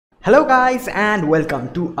Hello guys and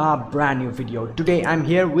welcome to a brand new video. Today I'm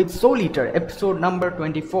here with Soul Eater episode number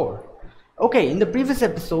 24. Okay, in the previous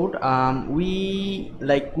episode we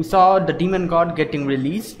saw the demon god getting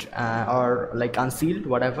released or unsealed,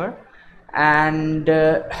 whatever. And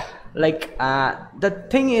the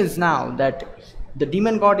thing is now that the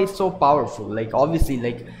demon god is so powerful. Obviously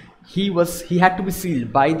he had to be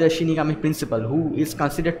sealed by the Shinigami principal, who is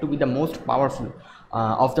considered to be the most powerful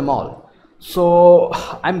of them all. So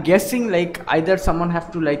I'm guessing either someone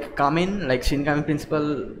have to come in, Shinigami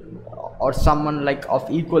principal, or someone of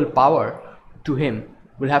equal power to him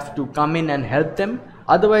will have to come in and help them.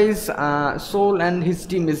 Otherwise Soul and his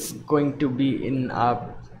team is going to be in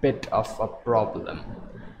a bit of a problem.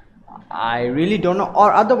 I really don't know.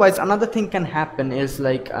 Or otherwise another thing can happen is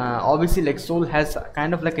obviously Soul has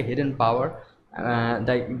kind of a hidden power,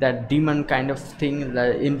 that demon kind of thing,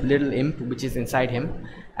 the little imp which is inside him.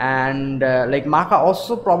 And Maka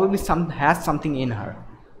also probably has something in her,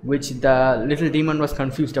 which the little demon was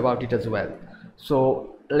confused about it as well.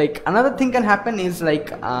 So another thing can happen is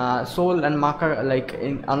Soul and Maka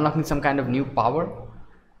in unlocking some kind of new power,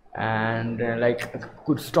 and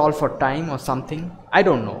could stall for time or something. I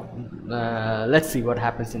don't know. Let's see what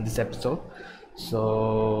happens in this episode.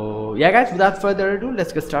 So yeah guys, without further ado,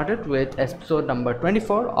 let's get started with episode number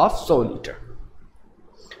 24 of Soul Eater.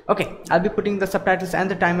 Okay, I'll be putting the subtitles and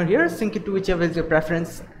the timer here. Sync it to whichever is your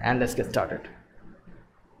preference, and let's get started.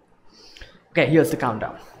 Okay, here's the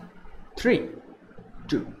countdown. 3,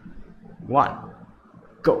 2, 1,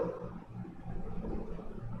 go.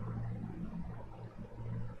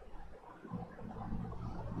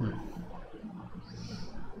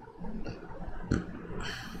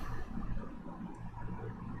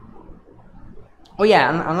 Oh yeah,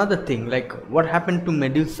 and another thing, what happened to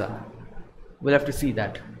Medusa? We'll have to see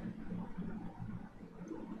that.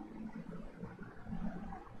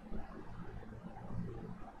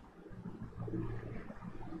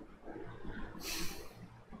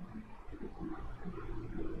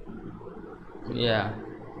 Yeah.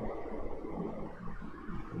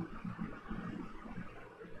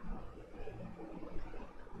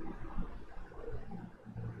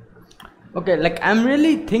 Okay, I'm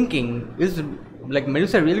really thinking, is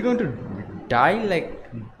Medusa really going to die?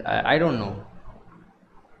 I don't know.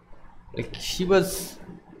 She was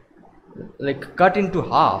cut into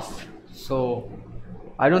half, so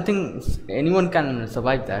I don't think anyone can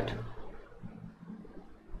survive that.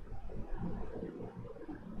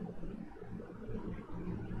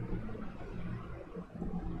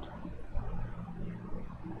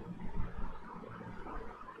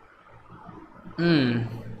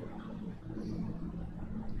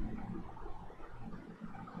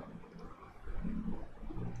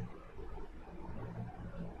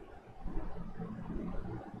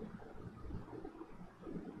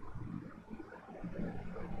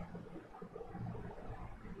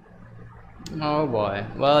 Oh boy.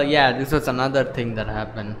 Well, yeah, this was another thing that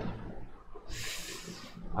happened.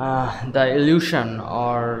 The illusion,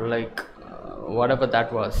 or whatever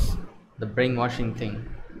that was, the brainwashing thing,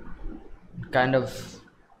 kind of,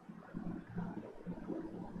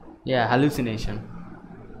 yeah, hallucination.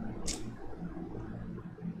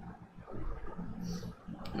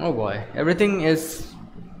 Oh boy, everything is,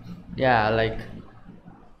 yeah,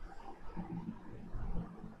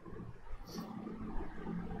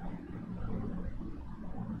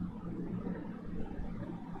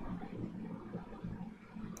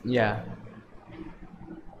 yeah.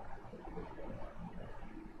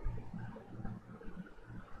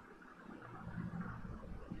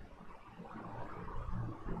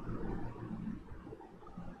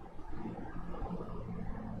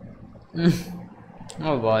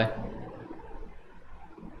 Oh boy.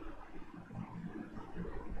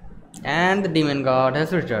 And the demon god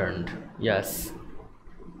has returned. Yes.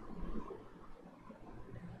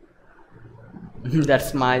 That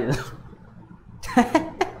smile.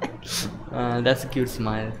 That's a cute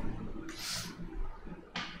smile.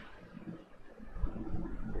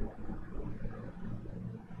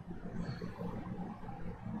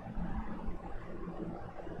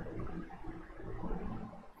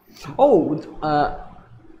 Oh,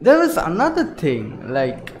 there was another thing.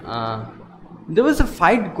 There was a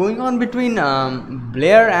fight going on between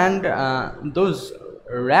Blair and those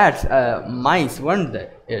rats, mice, weren't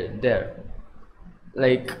there?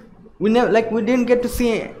 We didn't get to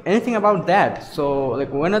see anything about that. So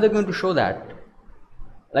when are they going to show that?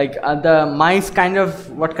 The mice kind of,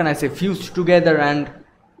 what can I say, fused together and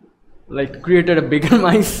created a bigger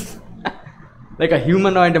mice. Like a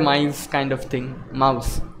humanoid mice kind of thing.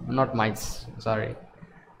 Mouse, not mice, sorry.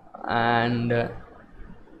 And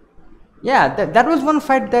Yeah, that was one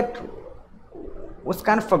fight that was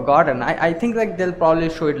kind of forgotten. I think like they'll probably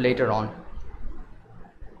show it later on.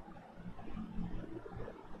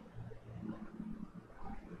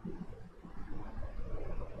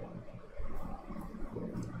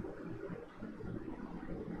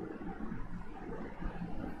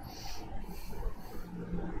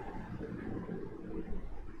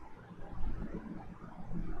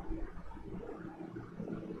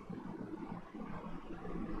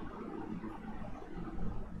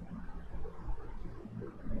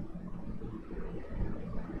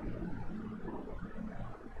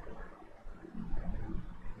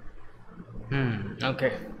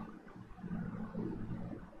 Okay.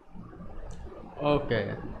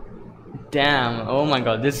 Okay. Damn. Oh my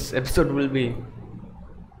god, this episode will be.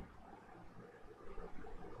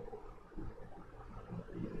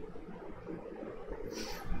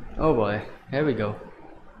 Oh boy, here we go.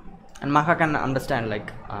 And Maka can understand,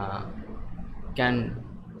 like, can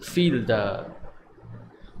feel the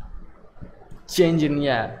change in,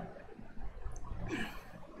 yeah.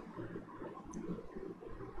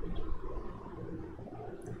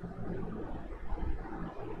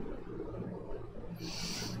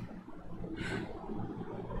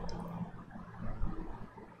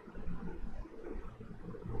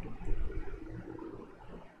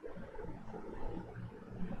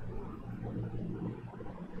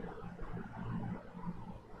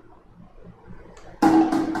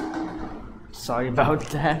 Sorry about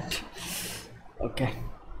that. Okay.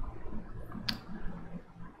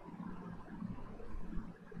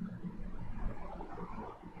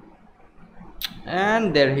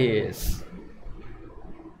 And there he is.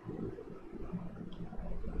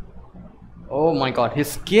 Oh my god,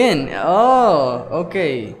 his skin. Oh,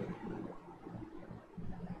 okay.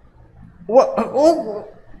 What? Oh,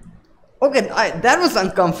 okay. That was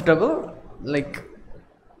uncomfortable. Like,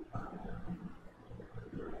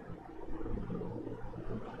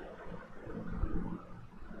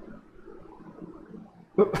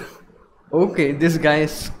 okay, this guy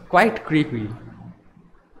is quite creepy.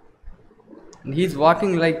 He's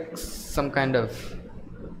walking like some kind of,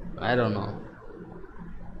 I don't know.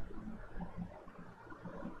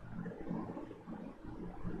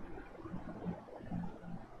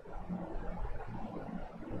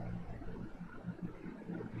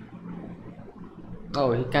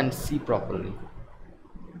 Oh, he can't see properly.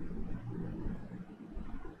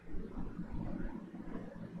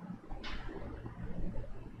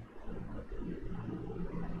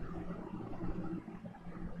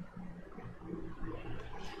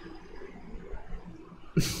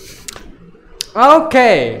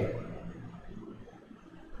 Okay.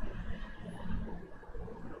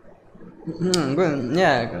 Good.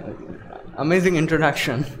 Yeah. Amazing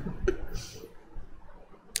introduction.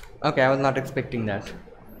 Okay, I was not expecting that.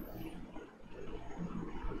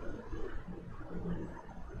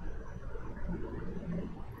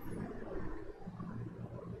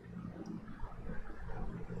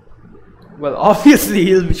 Well,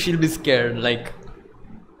 obviously she'll be scared. Like,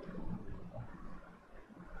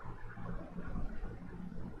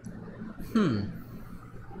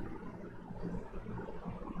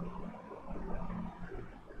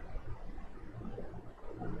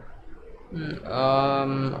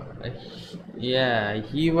 um, yeah,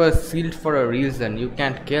 he was sealed for a reason. You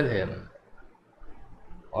can't kill him,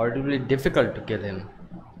 or it will be difficult to kill him.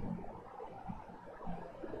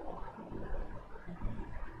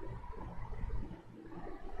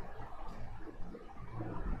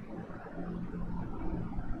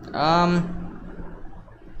 Um,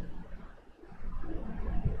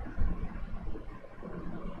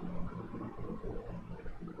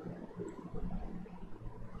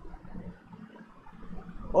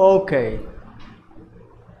 okay.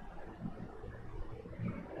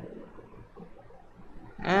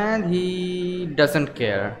 And he doesn't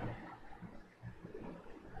care.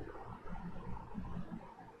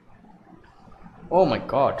 Oh my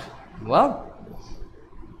god. Well,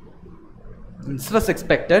 this was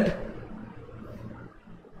expected.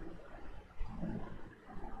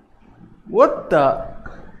 What the?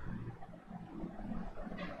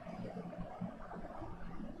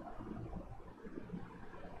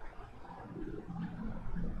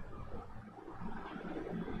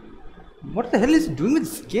 What the hell is he doing with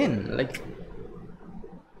skin? Like,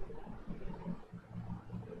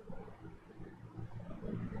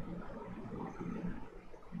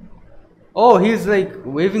 oh, he's like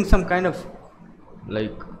waving some kind of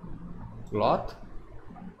like cloth,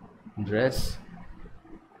 dress.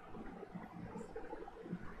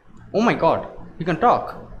 Oh my god, he can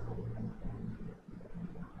talk.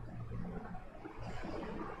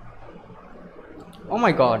 Oh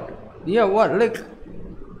my god. Yeah, what like?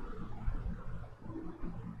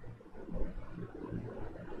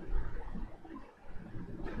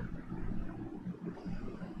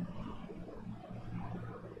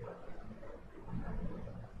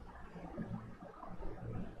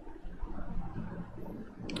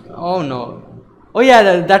 Oh no. Oh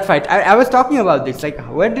yeah, that fight. I was talking about this. Like,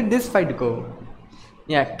 where did this fight go?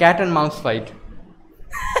 Yeah, cat and mouse fight.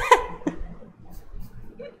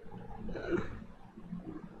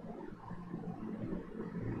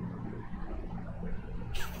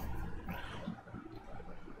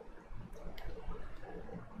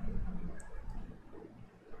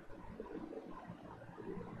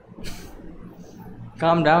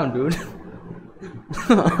 Calm down, dude.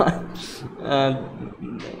 uh,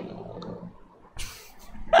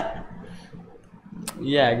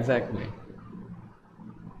 yeah, exactly.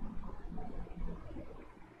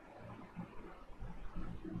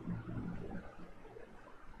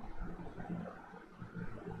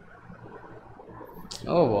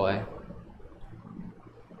 Oh boy.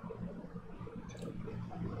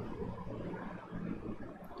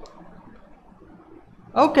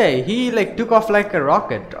 Okay, he like took off like a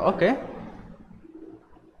rocket. Okay.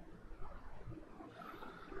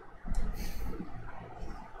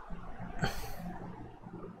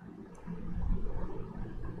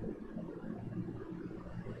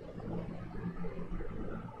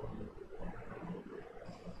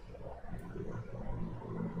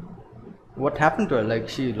 What happened to her? Like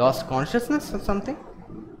she lost consciousness or something?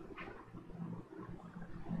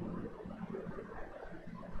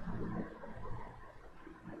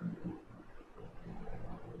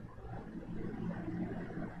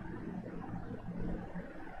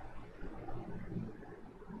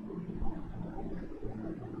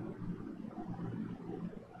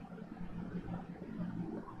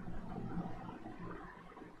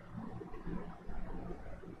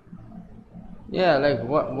 Yeah, like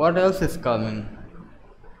what else is coming?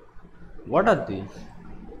 What are these?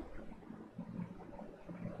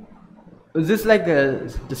 Is this like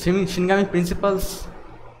the Shinigami principles?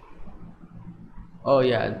 Oh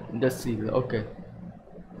yeah, the seal. Okay,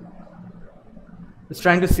 it's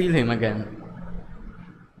trying to seal him again.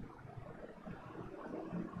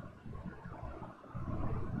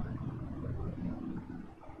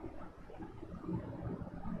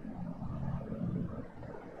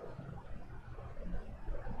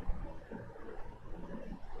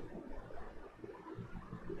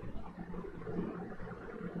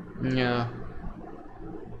 Yeah,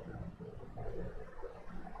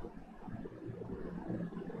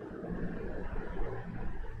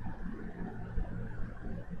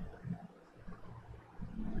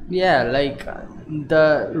 yeah. Like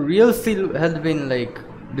the real seal has been like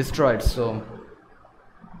destroyed. So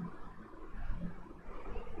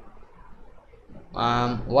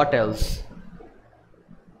what else?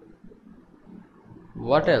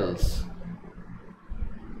 What else?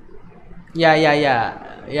 Yeah, yeah,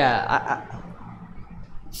 yeah, yeah.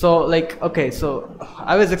 So like okay, so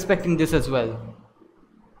I was expecting this as well.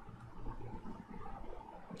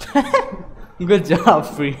 Good job,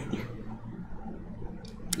 Free.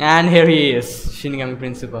 And here he is, Shinigami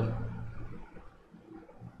Principal.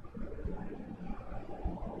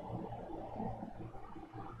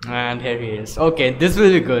 And here he is. Okay, this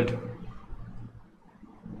will be good.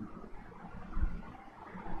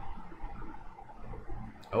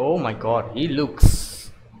 Oh my god, he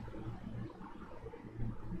looks.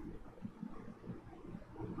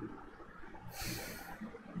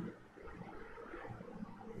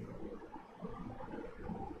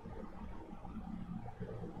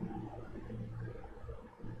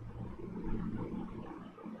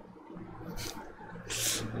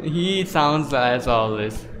 He sounds as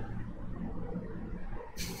always.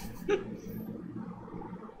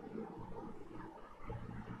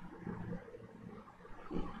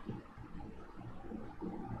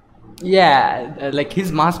 Yeah, like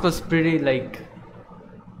his mask was pretty like.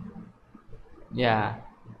 Yeah,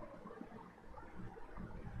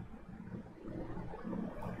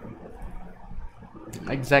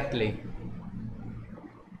 exactly.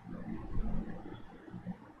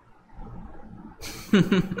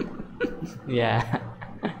 Yeah.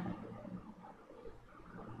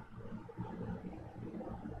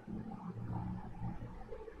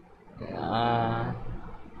 Uh,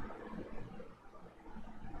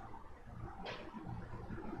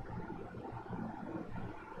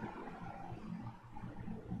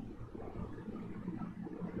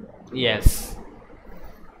 yes.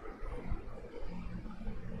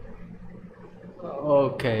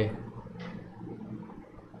 Okay.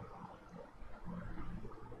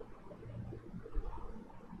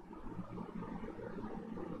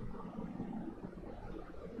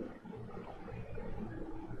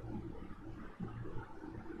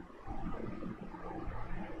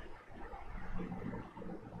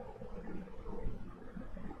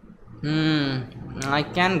 Hmm, I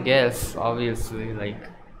can guess, obviously, like.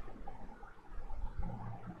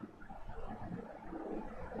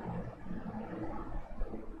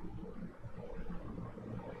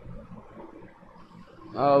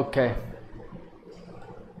 Okay.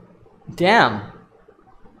 Damn.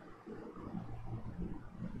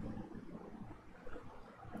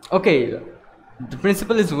 Okay, the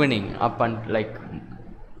principal is winning up and like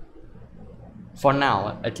for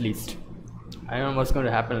now at least. I don't know what's going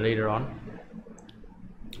to happen later on.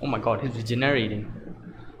 Oh my god, he's regenerating.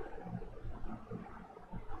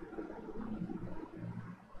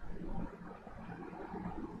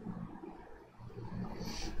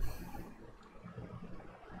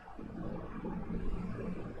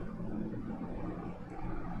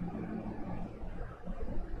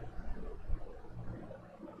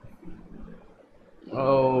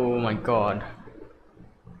 Oh my god.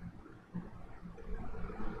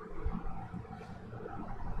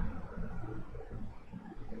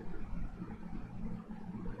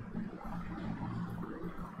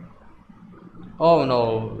 Oh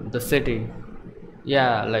no, the city.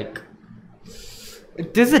 Yeah, like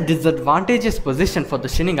it is a disadvantageous position for the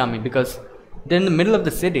Shinigami because they're in the middle of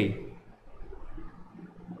the city.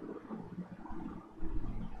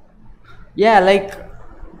 Yeah, like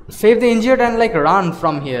save the injured and like run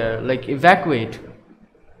from here, like evacuate.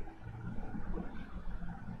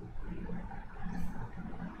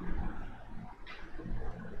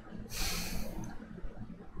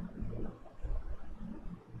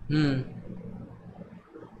 Hmm.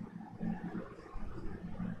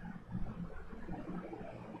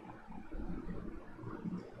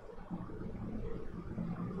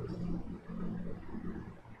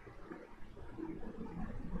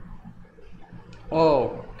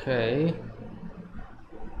 Okay.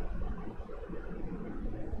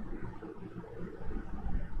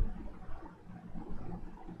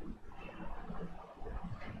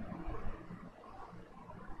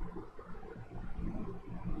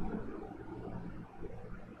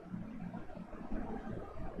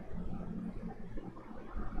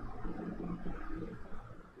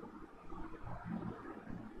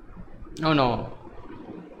 Oh no.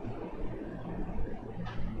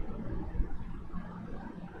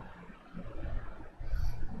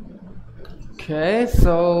 Okay,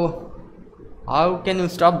 so how can you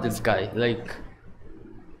stop this guy? Like,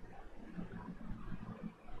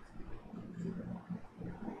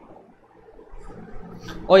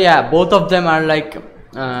 oh yeah, both of them are like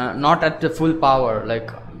not at the full power. Like,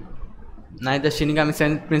 neither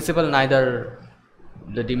Shinigami Principal, neither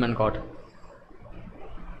the Demon God.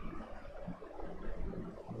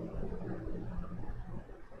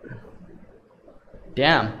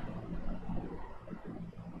 Damn.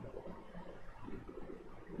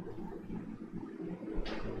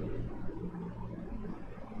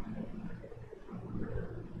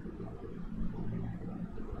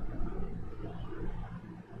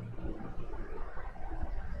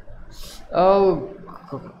 Oh,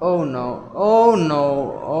 oh no, oh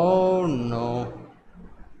no, oh no.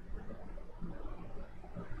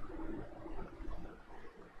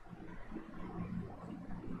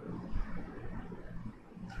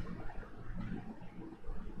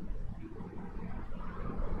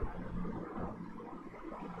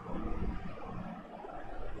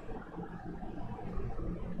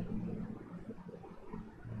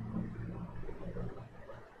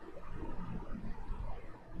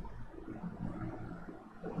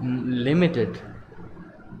 Limited.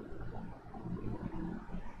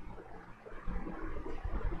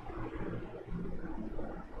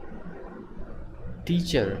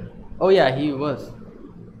 Teacher. Oh yeah, he was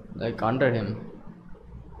like under him.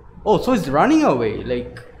 Oh, so he's running away.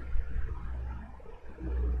 Like,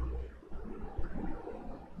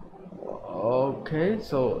 okay,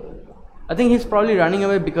 so I think he's probably running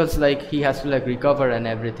away because like he has to like recover and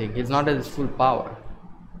everything. He's not at his full power.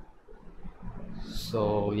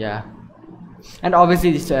 So yeah, and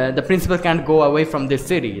obviously the principal can't go away from this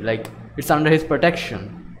city. Like it's under his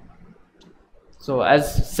protection. So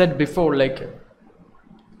as said before, like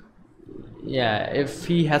yeah, if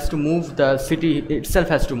he has to move, the city itself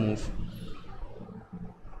has to move.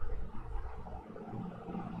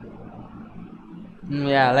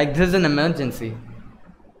 Yeah, like this is an emergency.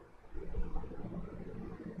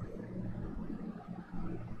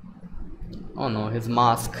 Oh no, his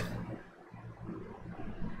mask.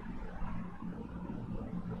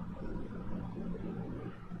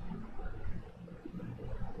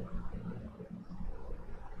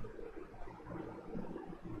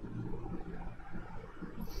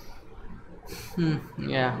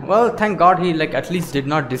 Yeah, well, thank God he like at least did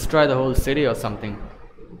not destroy the whole city or something.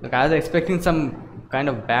 Like I was expecting some kind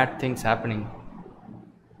of bad things happening,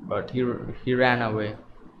 but he ran away.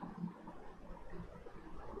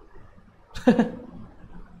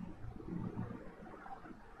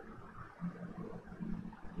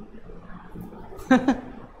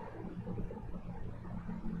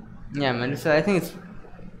 Yeah, Medusa. I think it's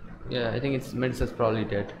yeah. I think it's Medusa's probably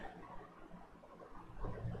dead.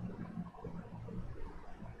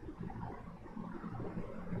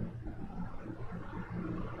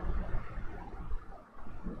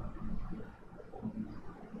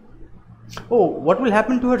 Oh, what will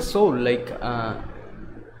happen to her soul? Like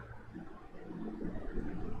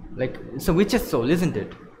it's a witch's soul, isn't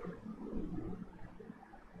it?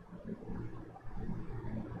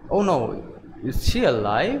 Oh no, is she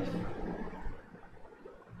alive?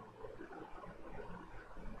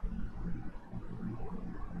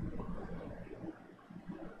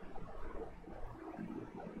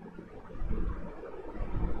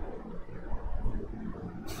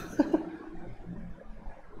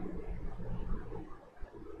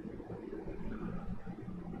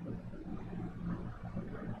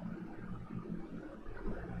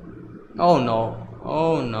 Oh no,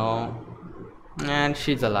 oh no, and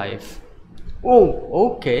she's alive.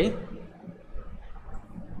 Oh, okay.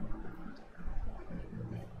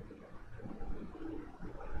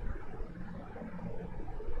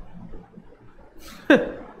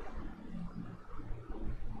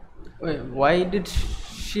 Wait, why did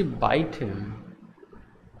she bite him?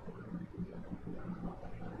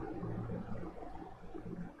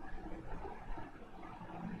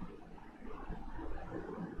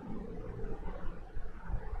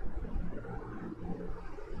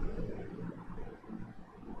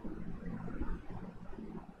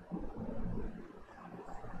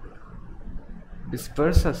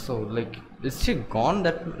 Disperse her soul. Like, is she gone?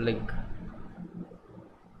 That like,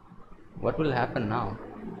 what will happen now?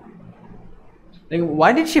 Like,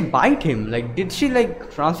 why did she bite him? Like, did she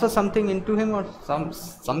like transfer something into him or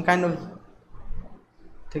some kind of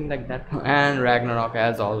thing like that? And Ragnarok,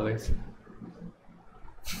 as always,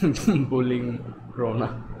 bullying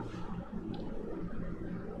Rona.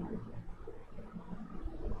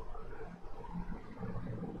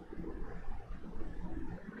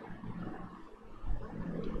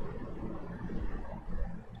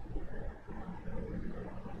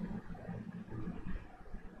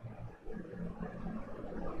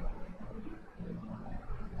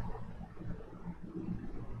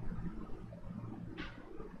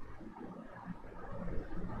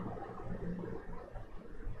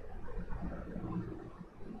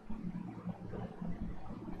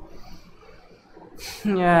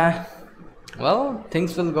 Yeah. Well,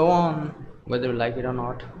 things will go on whether you like it or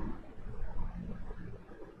not.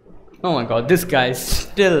 Oh my god, this guy is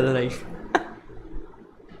still like.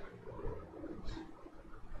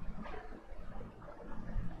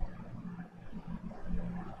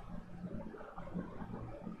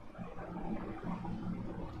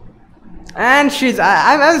 And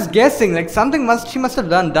I was guessing like she must have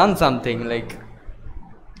done something like.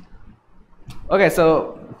 Okay,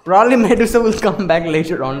 so probably Medusa will come back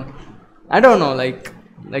later on. I don't know, like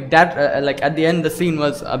that, like at the end the scene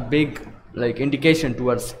was a big like indication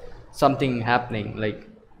towards something happening, like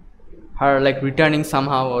her like returning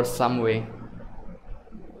somehow or some way.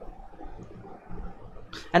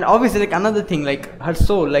 And obviously, like another thing, like her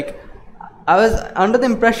soul, like I was under the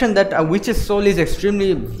impression that a witch's soul is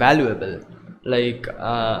extremely valuable. Like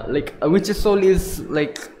a witch's soul is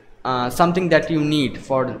like something that you need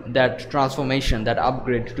for that transformation, that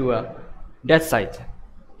upgrade to a death scythe.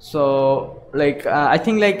 So like I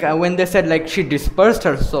think like when they said like she dispersed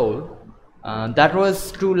her soul, that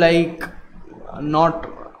was to like not,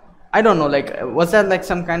 I don't know, like was that like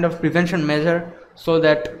some kind of prevention measure so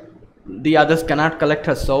that the others cannot collect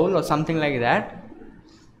her soul or something like that.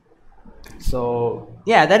 So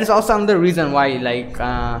yeah, that is also another reason why like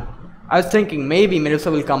I was thinking maybe Medusa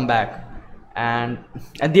will come back, and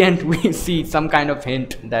at the end we see some kind of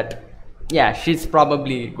hint that yeah, she's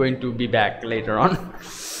probably going to be back later on.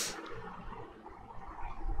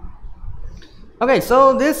 Okay,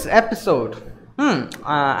 so this episode,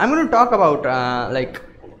 I'm going to talk about I'm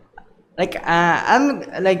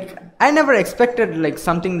like I never expected like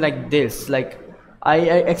something like this. Like I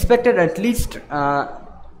expected at least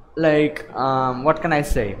what can I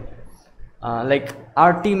say? Like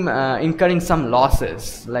our team incurring some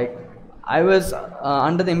losses. Like I was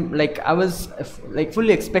under the like I was like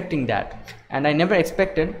fully expecting that, and I never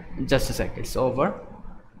expected. Just a sec, it's over.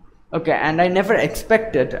 Okay, and I never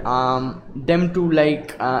expected them to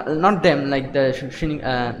like not them, like the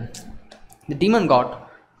demon god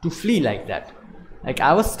to flee like that. Like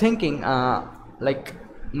I was thinking like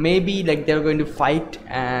maybe like they're going to fight,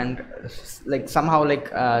 and like somehow like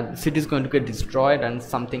the city is going to get destroyed and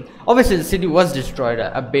something. Obviously the city was destroyed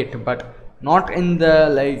a bit, but not in the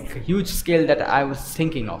like huge scale that I was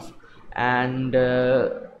thinking of. And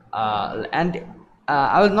I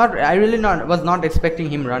really not was not expecting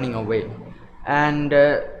him running away. And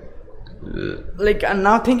like, and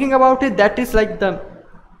now thinking about it, that is like the,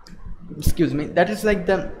 excuse me, that is like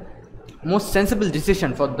the most sensible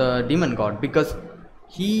decision for the demon god, because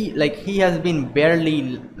he has been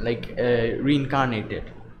barely like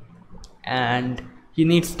reincarnated, and he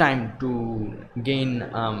needs time to gain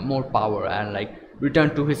more power and like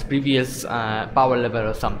return to his previous power level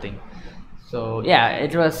or something. So yeah,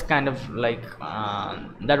 it was kind of like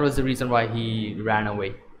that was the reason why he ran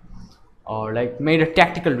away, or like made a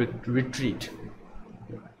tactical retreat.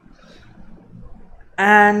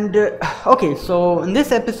 And okay, so in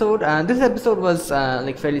this episode was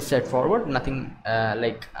like fairly straightforward. Nothing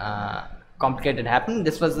complicated happened.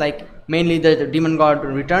 This was like mainly the demon god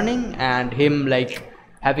returning and him like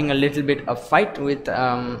having a little bit of fight with the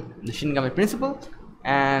Shinigami principal,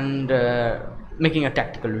 and making a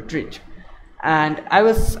tactical retreat. And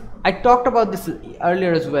I talked about this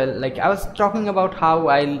earlier as well. Like I was talking about how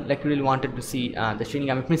I like really wanted to see the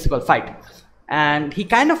Shinigami principal fight, and he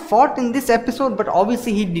kind of fought in this episode, but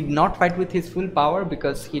obviously he did not fight with his full power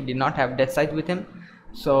because he did not have Death Sight with him.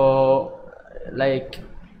 So like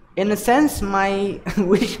in a sense my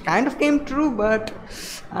wish kind of came true, but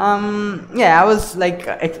yeah, I was like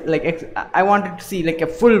I wanted to see like a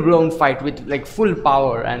full blown fight with like full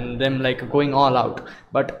power and them like going all out.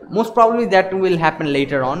 But most probably that will happen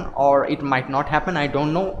later on, or it might not happen. I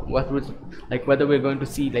don't know what was like, whether we're going to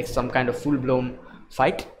see like some kind of full blown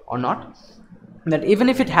fight or not. That even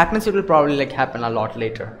if it happens, it will probably like happen a lot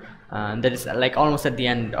later, that is like almost at the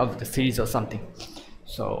end of the series or something.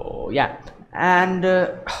 So yeah. And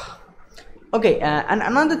okay, and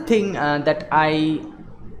another thing that I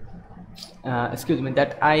excuse me,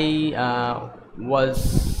 that I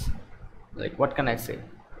was like, what can I say,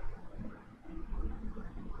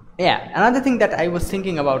 yeah, another thing that I was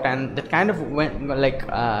thinking about and that kind of went like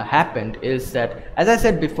happened is that, as I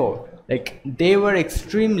said before, like they were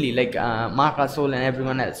extremely like Maka, Soul and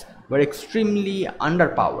everyone else were extremely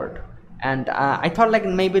underpowered. And I thought like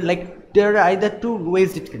maybe like there are either two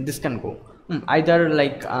ways this can go. Either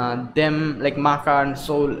like them like Maka and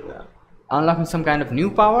Soul unlocking some kind of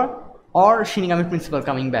new power, or Shinigami principal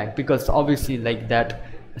coming back, because obviously like that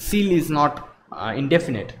seal is not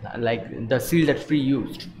indefinite like the seal that Free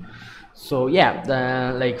used. So yeah,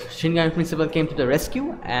 the like Shinigami principal came to the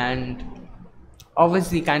rescue and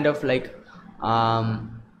obviously kind of like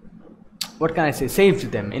what can I say,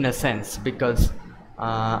 saved them in a sense, because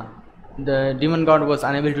the demon god was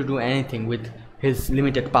unable to do anything with his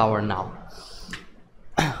limited power now.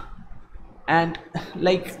 And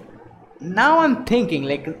like now I'm thinking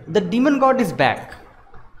like the demon god is back,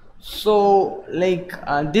 so like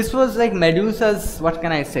this was like Medusa's, what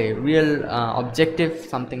can I say, real objective,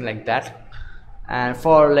 something like that. And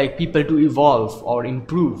for like people to evolve or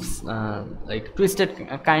improve, like twisted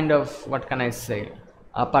kind of, what can I say,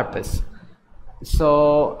 purpose.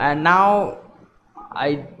 So and now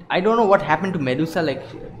I don't know what happened to Medusa. Like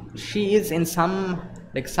she is in some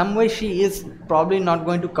way she is probably not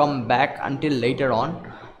going to come back until later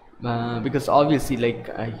on, because obviously like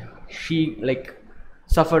she like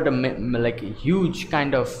suffered a like a huge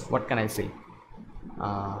kind of, what can I say,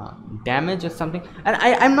 damage or something. And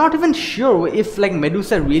I'm not even sure if like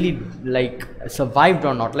Medusa really like survived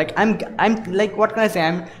or not. Like I'm like, what can I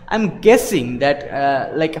say, I'm guessing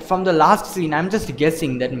that like from the last scene I'm just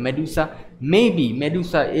guessing that maybe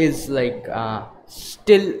Medusa is like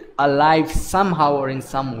still alive somehow or in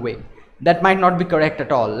some way. That might not be correct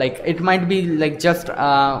at all. Like it might be like just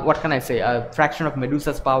what can I say, a fraction of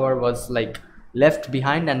Medusa's power was like left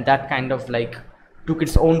behind, and that kind of like took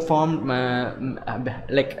its own form,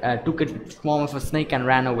 took its form of a snake and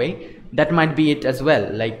ran away. That might be it as well.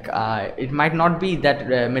 Like it might not be that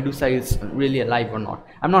Medusa is really alive or not.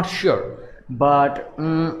 I'm not sure, but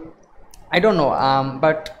I don't know.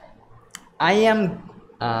 But I am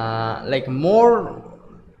like more,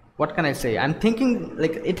 what can I say, I'm thinking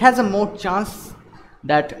like it has a more chance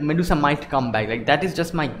that Medusa might come back. Like that is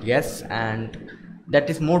just my guess, and that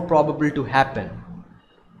is more probable to happen,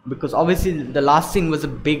 because obviously the last scene was a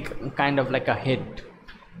big kind of like a hit.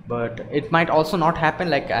 But it might also not happen.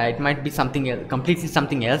 Like it might be something else, completely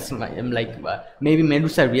something else. Like maybe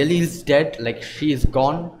Medusa really is dead, like she is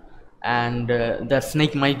gone, and the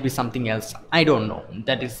snake might be something else. I don't know.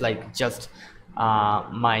 That is like just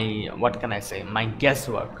my, what can I say, my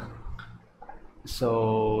guesswork.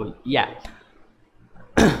 So yeah.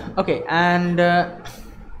 Okay, and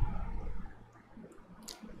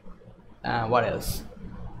what else?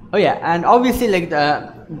 Oh yeah, and obviously like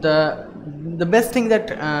the best thing that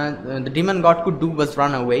the demon god could do was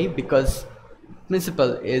run away, because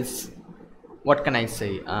principal is, what can I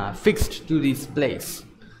say, fixed to this place.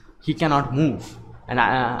 He cannot move, and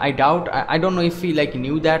I doubt, I don't know if he like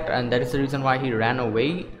knew that, and that is the reason why he ran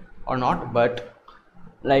away or not, but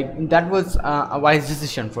like that was a wise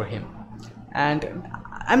decision for him. And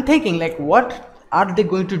I'm thinking like, what are they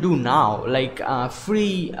going to do now? Like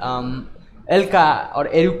free Elka or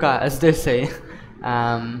Eruka, as they say,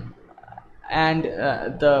 um, and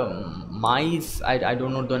the mice, I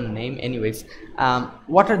don't know the name anyways.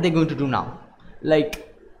 What are they going to do now?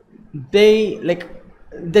 Like they like,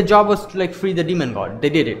 their job was to like free the demon god, they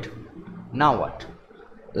did it. Now what?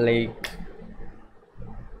 like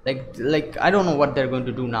like I don't know what they're going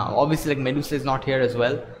to do now. Obviously like Medusa is not here as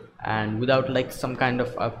well, and without like some kind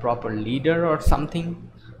of a proper leader or something,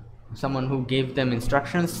 someone who gave them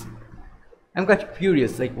instructions, I'm quite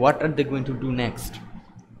curious like what are they going to do next.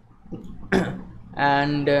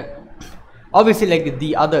 And obviously like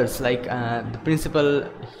the others, like the principal,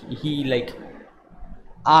 he like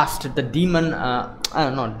asked the demon,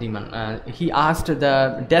 not demon, he asked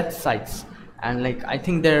the death sites, and like I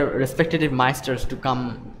think their respective meisters to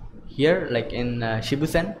come here like in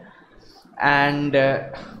Shibusen. And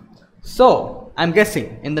so I'm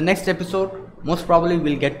guessing in the next episode most probably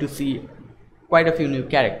we'll get to see quite a few new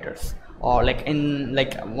characters, or like in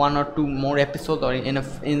like one or two more episodes, or in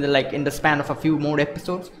the span of a few more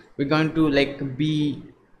episodes we're going to like be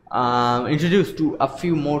introduced to a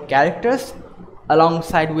few more characters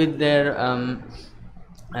alongside with their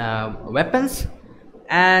weapons.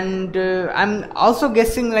 And I'm also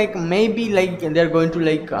guessing like maybe like they're going to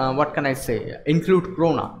like what can I say, include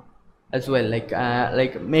Krona as well,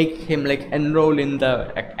 like make him like enroll in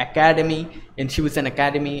the academy, in Shibusen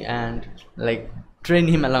Academy, and like train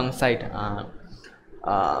him alongside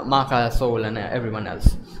Maka, Soul, and everyone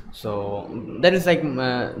else. So that is like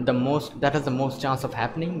that has the most chance of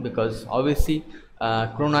happening, because obviously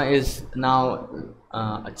Krona is now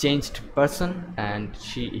a changed person, and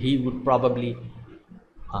he would probably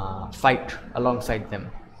fight alongside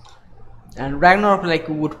them, and Ragnarok like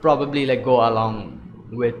would probably like go along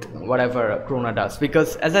with whatever Krona does,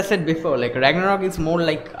 because as I said before, like Ragnarok is more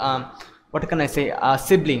like what can I say, a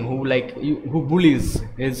sibling who like who bullies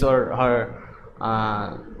his or her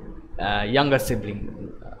younger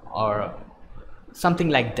sibling or something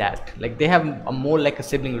like that. Like they have a more like a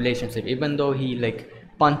sibling relationship, even though he like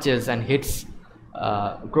punches and hits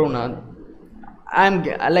Krona. I'm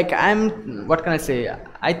what can I say,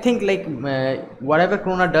 I think like whatever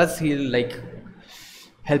Krona does, he'll like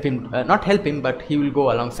help him, not help him, but he will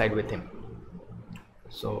go alongside with him.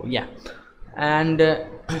 So yeah. And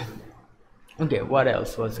okay, what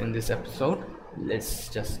else was in this episode? Let's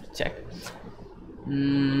just check.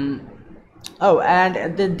 Oh,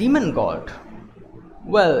 and the demon god,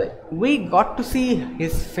 well, we got to see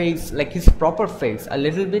his face, like his proper face a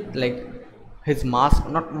little bit, like his mask,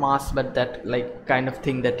 not mask, but that like kind of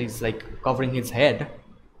thing that is like covering his head.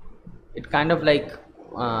 It kind of like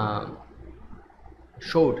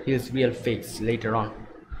showed his real face later on,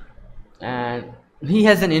 and he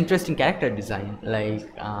has an interesting character design.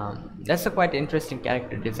 Like that's a quite interesting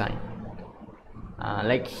character design.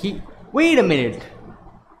 Like he, wait a minute,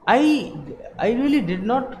 I really did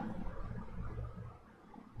not,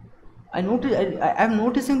 I'm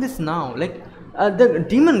noticing this now. Like the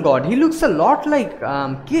demon god, he looks a lot like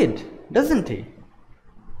Kid, doesn't he?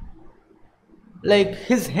 Like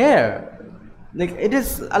his hair, like it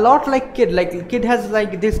is a lot like Kid. Like Kid has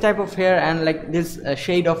like this type of hair and like this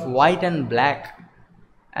shade of white and black.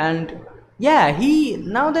 And yeah, he,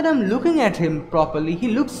 now that I'm looking at him properly, he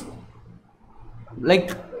looks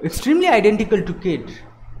like extremely identical to Kid.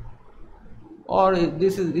 Or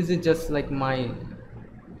this is it just like my,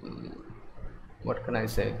 what can I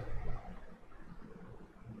say,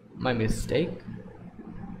 my mistake?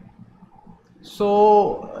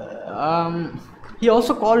 So he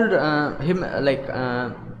also called him like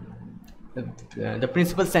the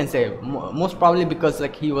principal sensei, most probably because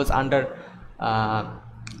like he was under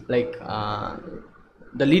like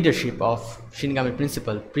the leadership of Shinigami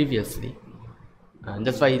principal previously, and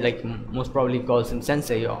that's why he like most probably calls him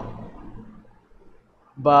sensei.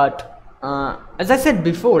 But as I said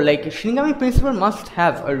before, like Shinigami principal must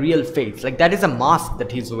have a real face. Like that is a mask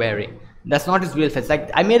that he's wearing, that's not his real face.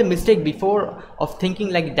 Like I made a mistake before of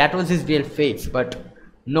thinking like that was his real face, but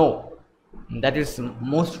no, that is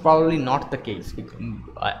most probably not the case.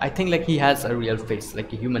 I think like he has a real face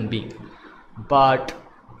like a human being. But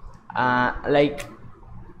like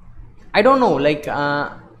I don't know, like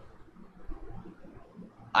I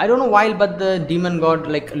don't know why, but the demon god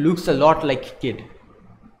like looks a lot like kid,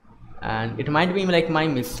 and it might be like my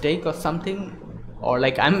mistake or something, or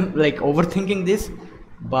like I'm like overthinking this,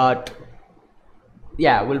 but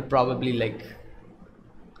yeah, we'll probably like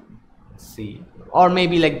see, or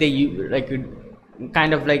maybe like like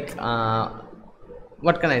kind of like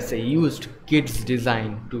what can I say, used kids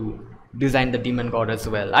design to design the demon god as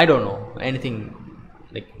well. I don't know, anything,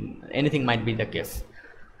 like anything might be the case.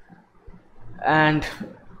 And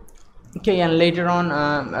okay, and later on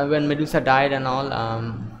when Medusa died and all,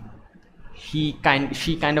 she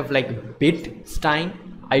kind of like bit Stein.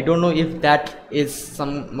 I don't know if that is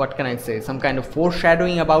some, what can I say, some kind of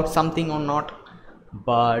foreshadowing about something or not,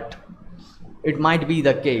 but it might be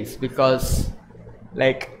the case, because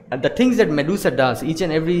like the things that Medusa does, each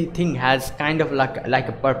and everything has kind of like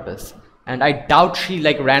a purpose, and I doubt she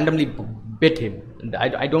like randomly bit him.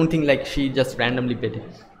 I don't think like she just randomly bit him.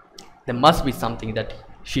 There must be something that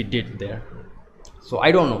she did there, so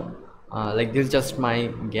I don't know. Like this is just my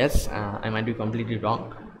guess, I might be completely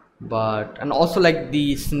wrong, but and also like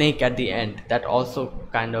the snake at the end, that also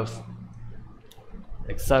kind of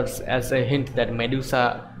like serves as a hint that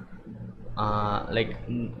Medusa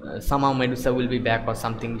somehow Medusa will be back, or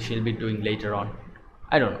something she'll be doing later on.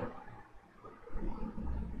 I don't know.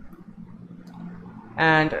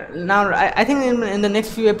 And now I think in the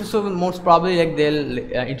next few episodes, most probably like they'll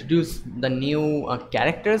introduce the new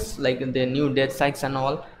characters, like the new dead sites and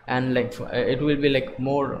all, and like it will be like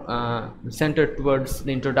more centered towards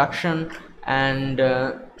the introduction and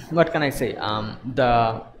what can I say,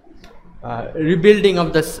 the rebuilding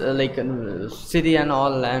of this city and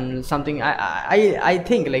all, and something. I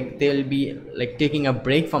think like they'll be like taking a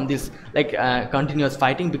break from this like continuous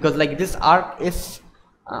fighting, because like this arc is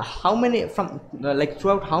how many from like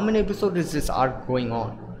throughout how many episodes is this arc going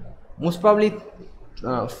on? Most probably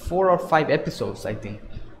 4 or 5 episodes, I think.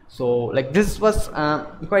 So like this was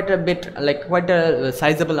quite a bit, like quite a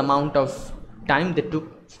sizable amount of time they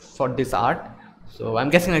took for this arc. So I'm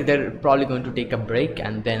guessing like they're probably going to take a break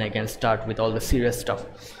and then again start with all the serious stuff.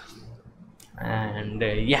 And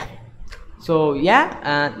yeah, so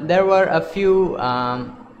yeah, there were a few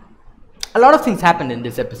a lot of things happened in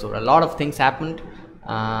this episode. A lot of things happened.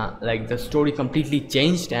 Like the story completely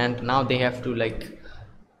changed, and now they have to like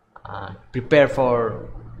prepare for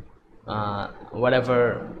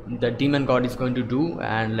whatever the demon god is going to do,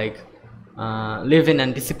 and like live in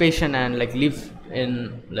anticipation, and like live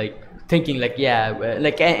in like thinking like, yeah,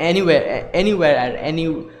 like anywhere at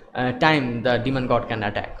any time the demon god can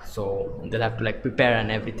attack. So they'll have to like prepare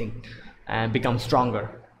and everything and become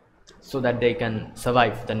stronger so that they can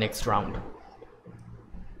survive the next round.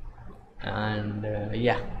 And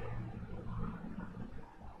yeah,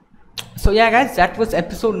 so yeah guys, that was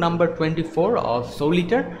episode number 24 of Soul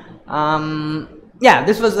Eater. Yeah,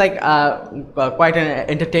 this was like quite an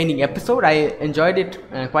entertaining episode. I enjoyed it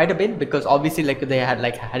quite a bit, because obviously like they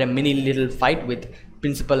had a mini little fight with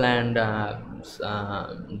Principal and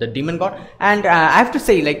the demon god, and I have to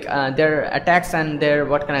say like their attacks and their,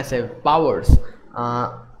 what can I say, powers,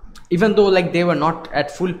 even though like they were not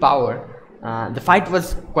at full power, the fight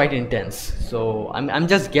was quite intense. So I'm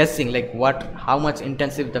just guessing like how much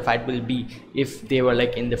intensive the fight will be if they were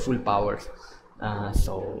like in the full powers.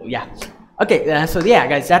 So yeah, okay, so yeah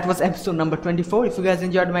guys, that was episode number 24. If you guys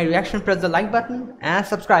enjoyed my reaction, press the like button and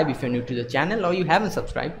subscribe if you're new to the channel or you haven't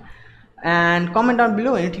subscribed, and comment down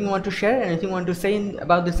below anything you want to share, anything you want to say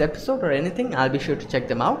about this episode or anything. I'll be sure to check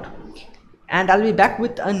them out, and I'll be back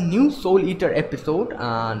with a new Soul Eater episode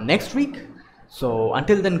next week. So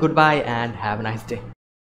until then, goodbye and have a nice day.